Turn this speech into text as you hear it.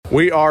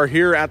We are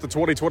here at the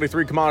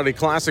 2023 Commodity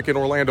Classic in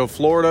Orlando,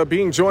 Florida,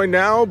 being joined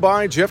now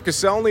by Jeff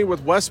Koscelny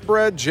with West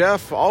Bred.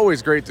 Jeff,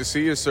 always great to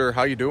see you, sir.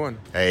 How you doing?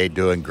 Hey,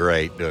 doing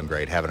great.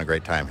 Having a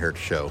great time here at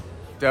the show.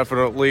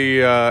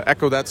 Definitely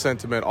echo that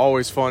sentiment.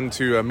 Always fun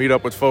to meet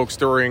up with folks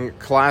during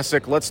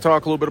Classic. Let's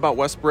talk a little bit about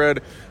West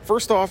Bred.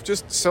 First off,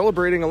 just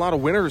celebrating a lot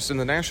of winners in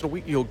the National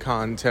Wheat Yield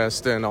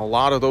Contest, and a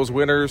lot of those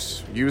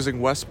winners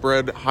using West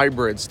Bred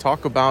hybrids.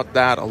 Talk about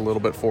that a little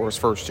bit for us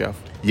first, Jeff.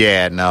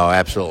 Yeah, no,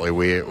 absolutely.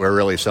 We're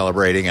really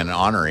celebrating and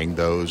honoring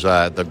those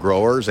the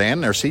growers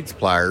and their seed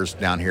suppliers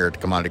down here at the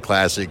Commodity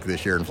Classic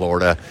this year in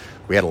Florida.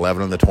 We had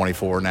 11 of the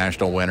 24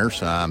 national winners,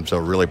 so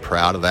really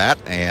proud of that,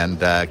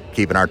 and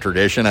keeping our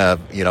tradition of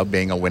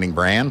being a winning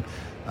brand,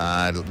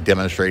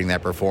 demonstrating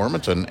that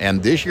performance.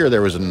 And this year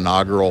there was an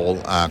inaugural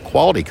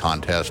quality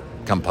contest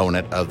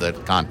component of the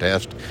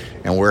contest,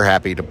 and we're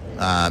happy to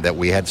that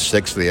we had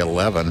 6 of the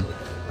 11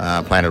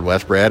 planted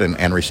West Bred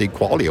and received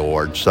quality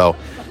awards. So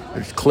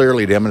it's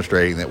clearly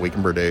demonstrating that we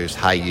can produce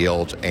high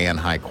yields and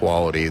high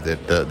quality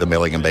that the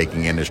milling and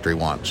baking industry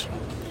wants.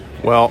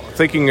 Well,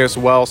 thinking as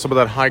well, some of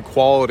that high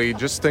quality,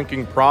 just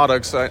thinking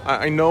products,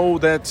 I know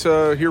that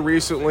here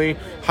recently,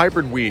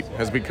 hybrid wheat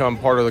has become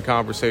part of the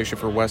conversation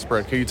for West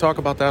Bred. Can you talk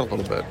about that a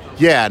little bit?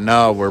 Yeah,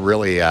 no, we're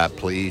really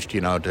pleased,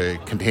 to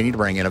continue to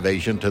bring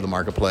innovation to the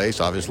marketplace,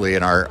 obviously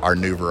in our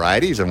new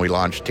varieties, and we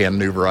launched 10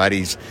 new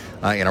varieties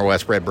in our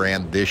West Bred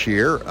brand this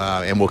year,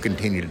 and we'll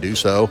continue to do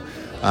so.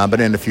 But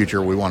in the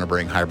future, we want to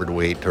bring hybrid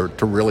wheat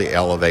to really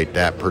elevate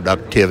that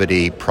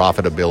productivity,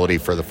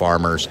 profitability for the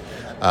farmers.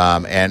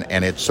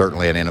 And it's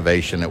certainly an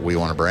innovation that we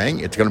want to bring.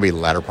 It's going to be the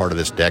latter part of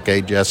this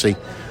decade, Jesse,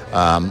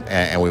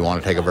 and we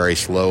want to take a very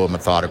slow and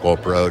methodical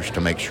approach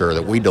to make sure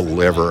that we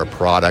deliver a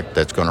product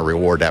that's going to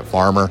reward that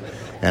farmer,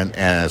 and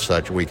as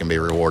such, we can be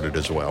rewarded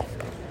as well.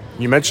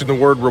 You mentioned the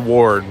word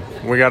reward.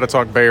 We got to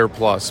talk Bayer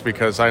Plus,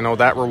 because I know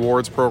that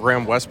rewards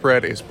program, West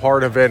Bred, is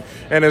part of it.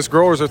 And as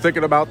growers are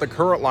thinking about the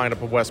current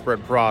lineup of West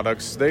Bred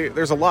products,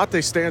 there's a lot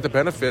they stand to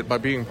benefit by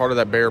being part of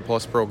that Bayer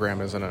Plus program,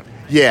 isn't it?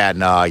 Yeah,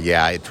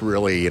 it's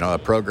really, a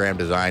program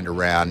designed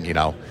around,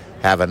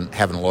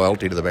 having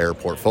loyalty to the Bayer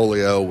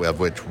portfolio,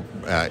 of which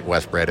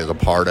West Bred is a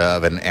part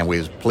of, and we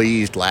was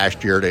pleased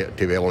last year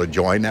to be able to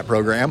join that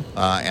program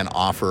and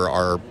offer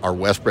our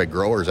West Bred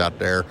growers out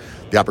there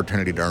the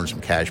opportunity to earn some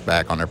cash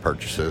back on their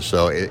purchases.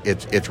 So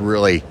it's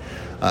really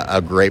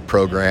a great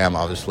program,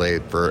 obviously,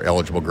 for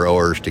eligible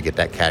growers to get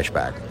that cash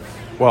back.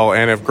 Well,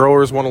 and if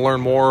growers want to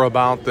learn more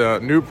about the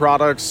new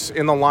products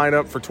in the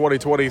lineup for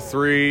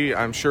 2023,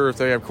 I'm sure if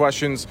they have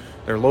questions,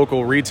 their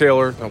local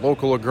retailer, their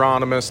local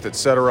agronomist, et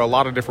cetera, a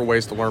lot of different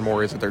ways to learn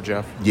more, isn't there,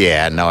 Jeff?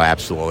 Yeah, no,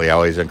 absolutely. I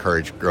always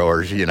encourage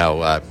growers,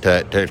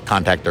 to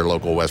contact their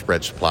local West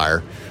Bred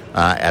supplier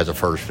as a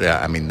first.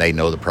 They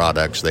know the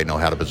products, they know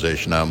how to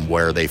position them,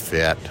 where they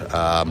fit.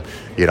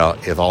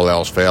 If all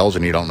else fails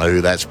and you don't know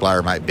who that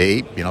supplier might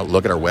be,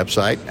 look at our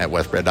website at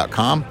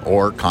westbred.com,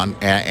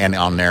 and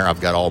on there I've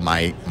got all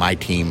my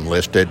team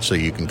listed, so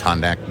you can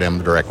contact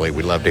them directly.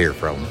 We'd love to hear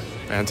from them.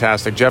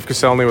 Fantastic. Jeff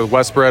Koscelny with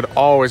West Bred.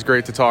 Always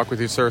great to talk with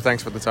you, sir.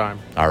 Thanks for the time.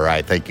 All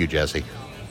right. Thank you, Jesse.